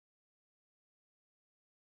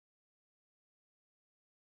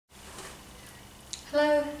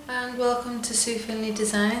Hello and welcome to Sue Findlay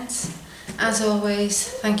Designs. As always,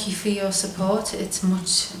 thank you for your support. It's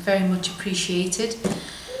very much appreciated.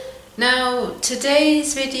 Now,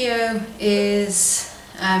 today's video is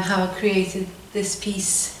how I created this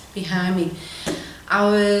piece behind me. I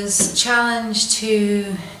was challenged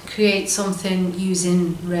to create something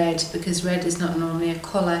using red because red is not normally a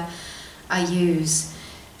colour I use.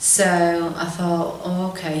 So I thought,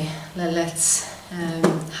 oh, okay, let's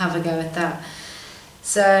have a go at that.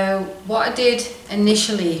 So what I did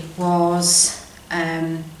initially was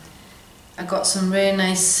I got some really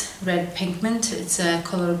nice red pigment. It's a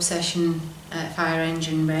Colour Obsession Fire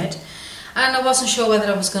Engine red, and I wasn't sure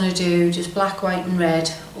whether I was going to do just black, white and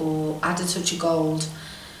red or add a touch of gold,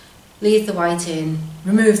 leave the white in,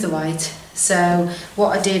 remove the white. So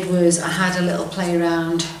what I did was I had a little play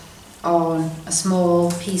around on a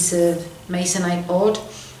small piece of masonite board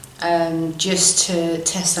just to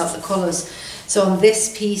test out the colours. So on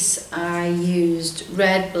this piece I used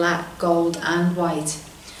red, black, gold and white,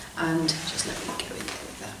 and just let me go in there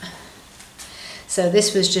with that. So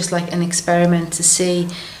this was just like an experiment to see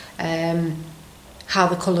how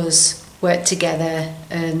the colours work together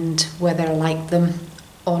and whether I liked them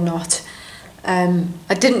or not.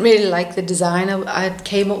 I didn't really like the design I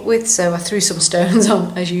came up with, so I threw some stones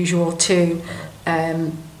on as usual to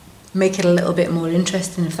make it a little bit more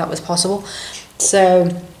interesting if that was possible.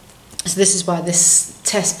 So this is why this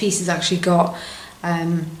test piece has actually got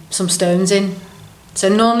some stones in. So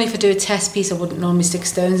normally if I do a test piece I wouldn't normally stick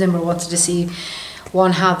stones in, but I wanted to see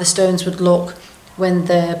how the stones would look when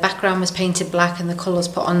the background was painted black and the colours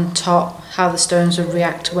put on top, how the stones would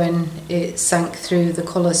react when it sank through the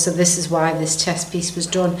colours. So this is why this test piece was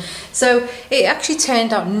done. So it actually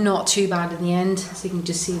turned out not too bad in the end, so you can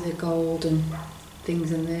just see the gold and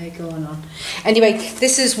things in there going on. Anyway,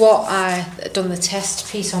 this is what I done the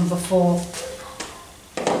test piece on before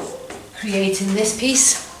creating this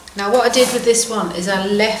piece. Now what I did with this one is I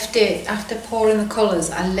left it, after pouring the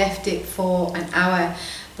colours, I left it for an hour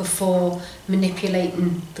before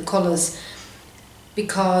manipulating the colours,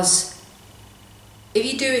 because if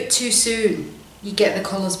you do it too soon you get the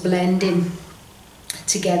colours blending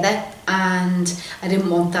together, and I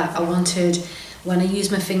didn't want that. I wanted, when I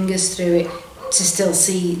use my fingers through it, to still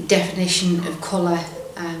see definition of colour,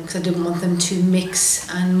 because I didn't want them to mix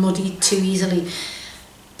and muddy too easily.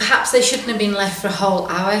 Perhaps they shouldn't have been left for a whole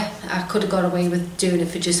hour. I could have got away with doing it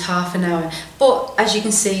for just half an hour, but as you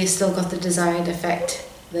can see I still got the desired effect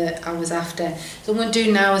that I was after. So what I'm going to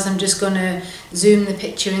do now is I'm just going to zoom the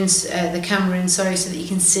picture in, the camera in, sorry, so that you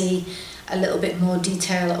can see a little bit more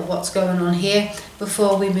detail of what's going on here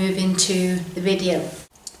before we move into the video.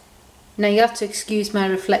 Now you have to excuse my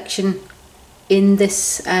reflection in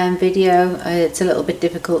this video. It's a little bit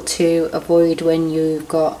difficult to avoid when you've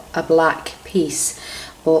got a black piece,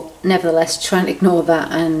 but nevertheless try and ignore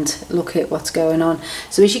that and look at what's going on.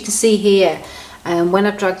 So as you can see here, when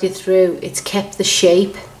I've dragged it through, it's kept the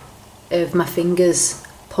shape of my fingers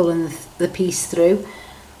pulling the piece through,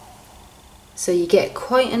 so you get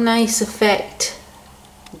quite a nice effect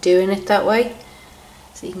doing it that way.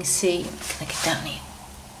 So you can see, can I get down here?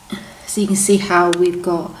 So you can see how we've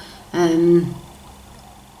got a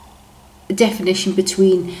definition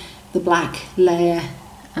between the black layer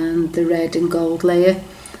and the red and gold layer,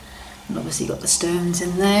 and obviously got the stones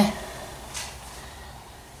in there.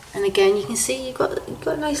 And again you can see you've got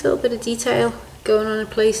a nice little bit of detail going on in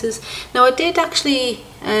places. Now I did actually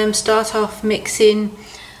start off mixing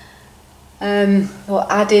or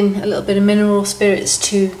adding a little bit of mineral spirits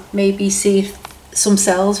to maybe see if some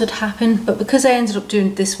cells would happen, but because I ended up doing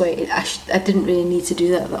it this way, I didn't really need to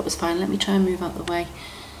do that. That was fine. Let me try and move out the way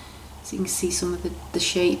so you can see some of the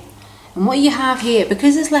shape. And what you have here,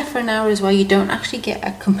 because it's left for an hour as well, you don't actually get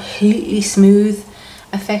a completely smooth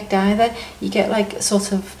effect either. You get like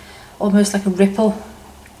sort of almost like a ripple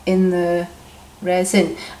in the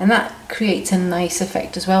resin, and that creates a nice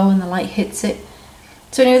effect as well when the light hits it.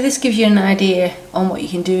 So anyway, this gives you an idea on what you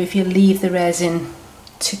can do if you leave the resin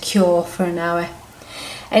to cure for an hour.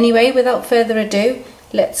 Anyway, without further ado,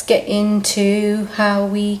 let's get into how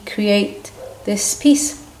we create this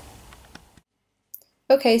piece.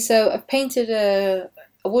 Okay, so I've painted a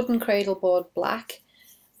wooden cradle board black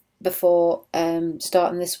before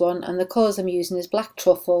starting this one, and the colours I'm using is black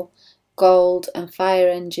truffle, gold and fire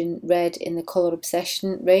engine red in the Colour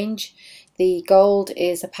Obsession range. The gold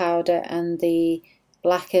is a powder and the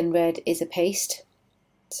black and red is a paste.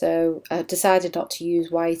 So I decided not to use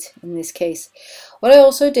white in this case. What I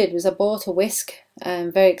also did was I bought a whisk,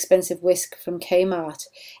 very expensive whisk from Kmart.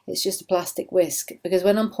 It's just a plastic whisk, because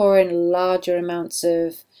when I'm pouring larger amounts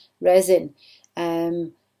of resin,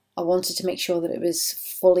 I wanted to make sure that it was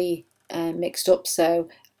fully mixed up. So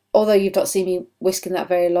although you've not seen me whisking that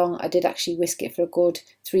very long, I did actually whisk it for a good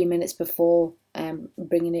 3 minutes before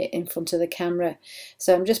bringing it in front of the camera.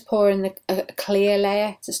 So I'm just pouring a clear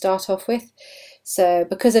layer to start off with. So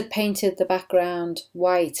because I'd painted the background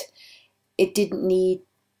white, it didn't need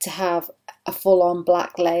to have a full-on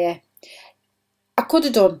black layer. I could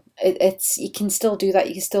have done you can still do that.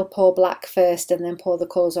 You can still pour black first and then pour the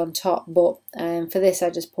colours on top, but for this I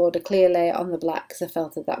just poured a clear layer on the black because I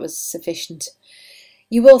felt that was sufficient.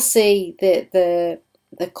 You will see that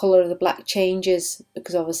the colour of the black changes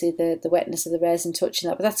because obviously the wetness of the resin touching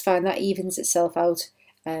that, but that's fine, that evens itself out,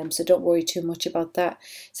 so don't worry too much about that.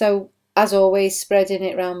 So as always, spreading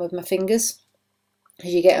it around with my fingers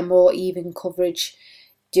as you get a more even coverage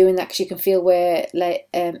doing that, because you can feel where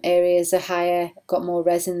areas are higher, got more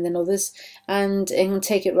resin than others, and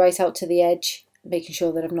take it right out to the edge, making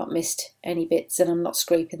sure that I've not missed any bits and I'm not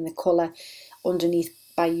scraping the colour underneath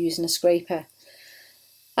by using a scraper.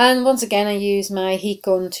 And once again I use my heat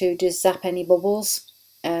gun to just zap any bubbles,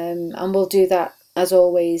 and we'll do that as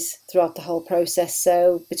always throughout the whole process.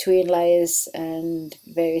 So between layers and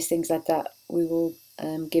various things like that, we will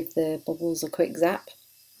give the bubbles a quick zap.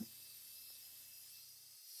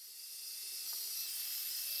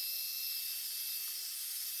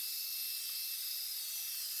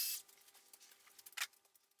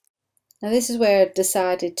 Now this is where I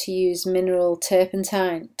decided to use mineral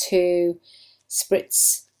turpentine to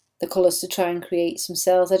spritz the colours to try and create some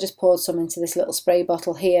cells. I just poured some into this little spray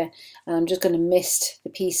bottle here, and I'm just going to mist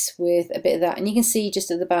the piece with a bit of that. And you can see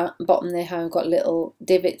just at the bottom there how I've got little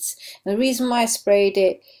divots. And the reason why I sprayed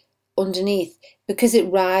it underneath, because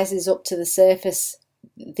it rises up to the surface,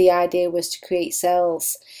 the idea was to create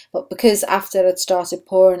cells, but because after I'd started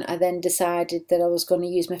pouring I then decided that I was going to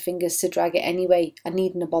use my fingers to drag it anyway, I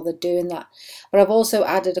needn't have bothered doing that. But I've also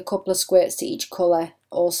added a couple of squirts to each colour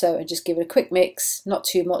also, and just give it a quick mix, not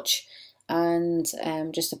too much, and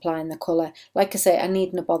just applying the colour. Like I say, I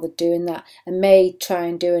needn't have bothered doing that. I may try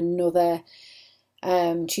and do another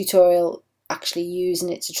tutorial actually using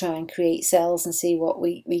it to try and create cells and see what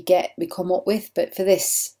we come up with, but for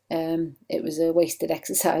this it was a wasted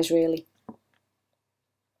exercise really.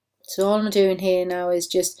 So all I'm doing here now is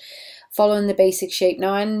just following the basic shape.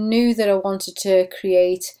 Now I knew that I wanted to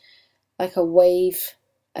create like a wave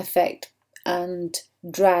effect and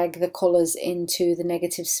drag the colours into the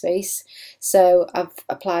negative space, so I've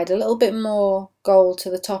applied a little bit more gold to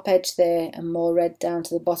the top edge there and more red down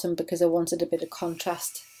to the bottom because I wanted a bit of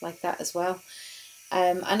contrast like that as well.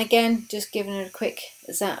 And again, just giving it a quick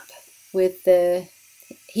zap with the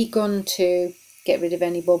heat gun to get rid of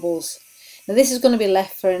any bubbles. Now this is going to be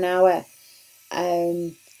left for an hour.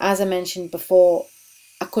 As I mentioned before,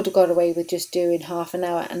 I could have got away with just doing half an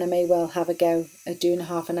hour, and I may well have a go at doing a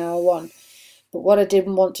half an hour one. But what I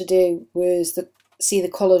didn't want to do was see the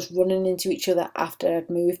colours running into each other after I'd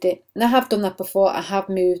moved it. And I have done that before. I have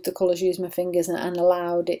moved the colours using my fingers and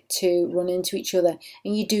allowed it to run into each other,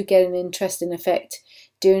 and you do get an interesting effect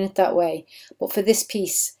doing it that way. But for this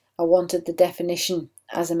piece I wanted the definition,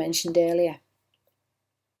 as I mentioned earlier.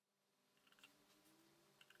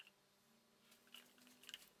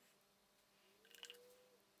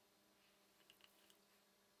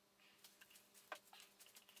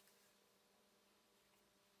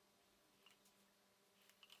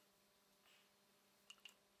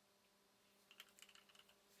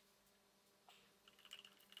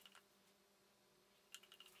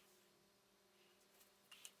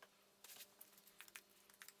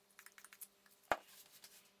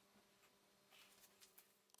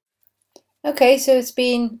 Okay, so it's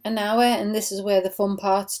been an hour, and this is where the fun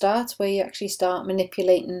part starts, where you actually start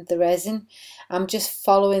manipulating the resin. I'm just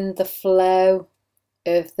following the flow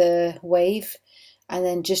of the wave and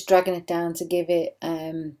then just dragging it down to give it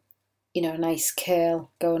you know, a nice curl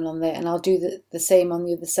going on there, and I'll do the same on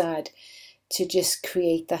the other side to just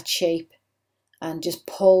create that shape and just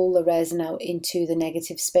pull the resin out into the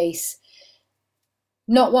negative space.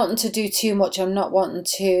 Not wanting to do too much, I'm not wanting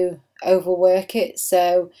to overwork it,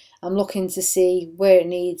 so I'm looking to see where it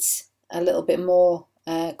needs a little bit more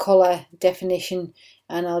colour definition,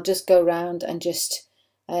 and I'll just go round and just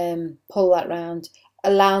pull that round,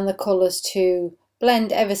 allowing the colours to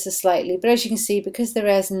blend ever so slightly. But as you can see, because the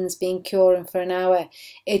resin's been curing for an hour,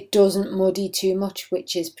 it doesn't muddy too much,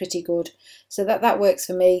 which is pretty good. So that works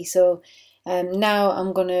for me. So now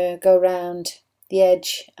I'm going to go around the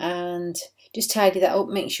edge and just tidy that up,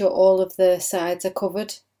 make sure all of the sides are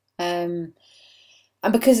covered. And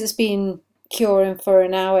because it's been curing for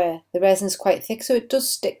an hour, the resin's quite thick, so it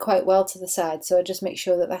does stick quite well to the side. So I just make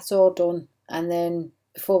sure that that's all done, and then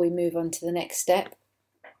before we move on to the next step.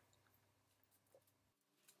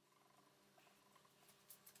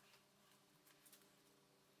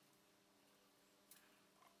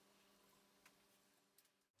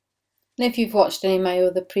 And if you've watched any of my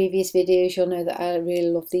other previous videos, you'll know that I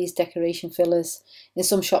really love these decoration fillers. In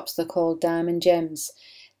some shops they're called diamond gems.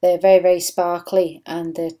 They're very sparkly,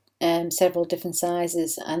 and they're several different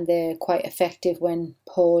sizes, and they're quite effective when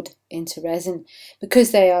poured into resin.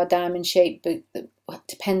 Because they are diamond shaped, but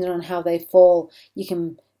depending on how they fall, you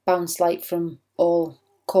can bounce light from all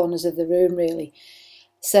corners of the room really.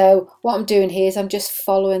 So what I'm doing here is I'm just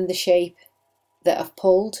following the shape that I've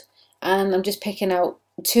pulled, and I'm just picking out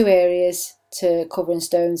 2 areas to cover in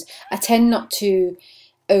stones. I tend not to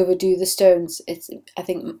overdo the stones. I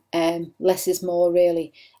think less is more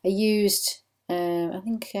really. I used I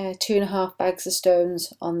think 2.5 bags of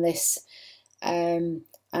stones on this, and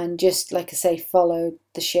just like I say, followed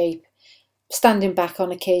the shape, standing back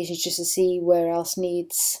on occasions just to see where else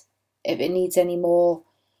needs, if it needs any more,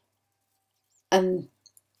 and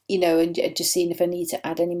you know, and just seeing if I need to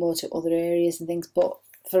add any more to other areas and things. But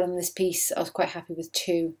for on this piece, I was quite happy with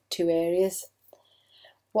two areas.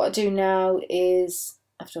 What I do now is,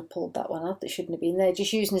 after I pulled that one out that shouldn't have been there,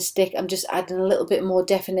 just using a stick, I'm just adding a little bit more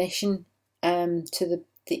definition to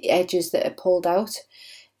the edges that are pulled out,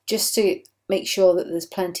 just to make sure that there's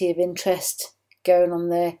plenty of interest going on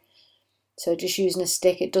there. So just using a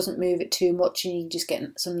stick, it doesn't move it too much, and you just get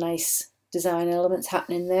some nice design elements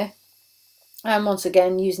happening there. And once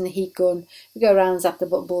again, using the heat gun, we go around and zap the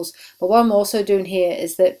bubbles. But what I'm also doing here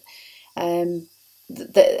is that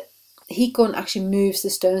the heat gun actually moves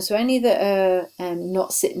the stones. So any that are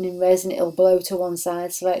not sitting in resin, it'll blow to one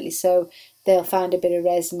side slightly, so they'll find a bit of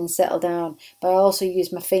resin and settle down. But I also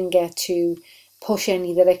use my finger to push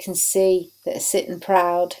any that I can see that are sitting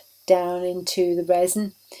proud down into the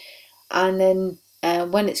resin. And then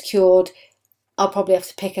when it's cured, I'll probably have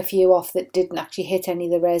to pick a few off that didn't actually hit any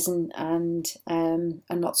of the resin and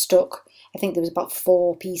are not stuck. I think there was about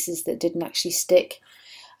 4 pieces that didn't actually stick.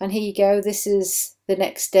 And here you go. This is the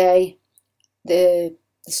next day, the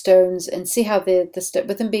stones, and see how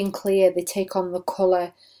with them being clear, they take on the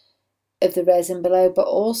colour of the resin below, but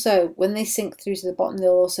also when they sink through to the bottom,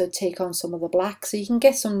 they'll also take on some of the black. So you can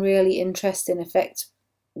get some really interesting effects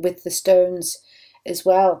with the stones as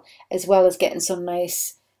well as getting some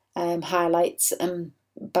nice highlights and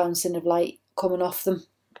bouncing of light coming off them.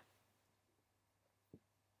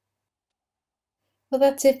 Well,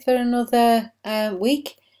 that's it for another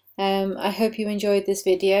week. I hope you enjoyed this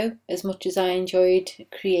video as much as I enjoyed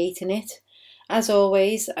creating it. As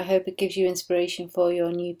always, I hope it gives you inspiration for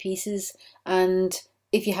your new pieces, and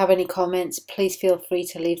if you have any comments, please feel free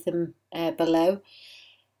to leave them below.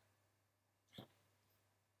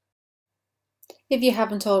 If you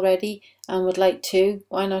haven't already and would like to,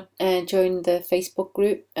 why not join the Facebook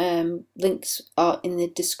group? Links are in the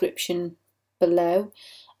description below,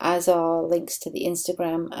 as are links to the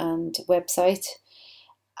Instagram and website.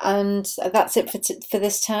 And that's it for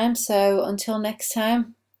this time. So until next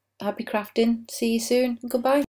time, happy crafting. See you soon. Goodbye.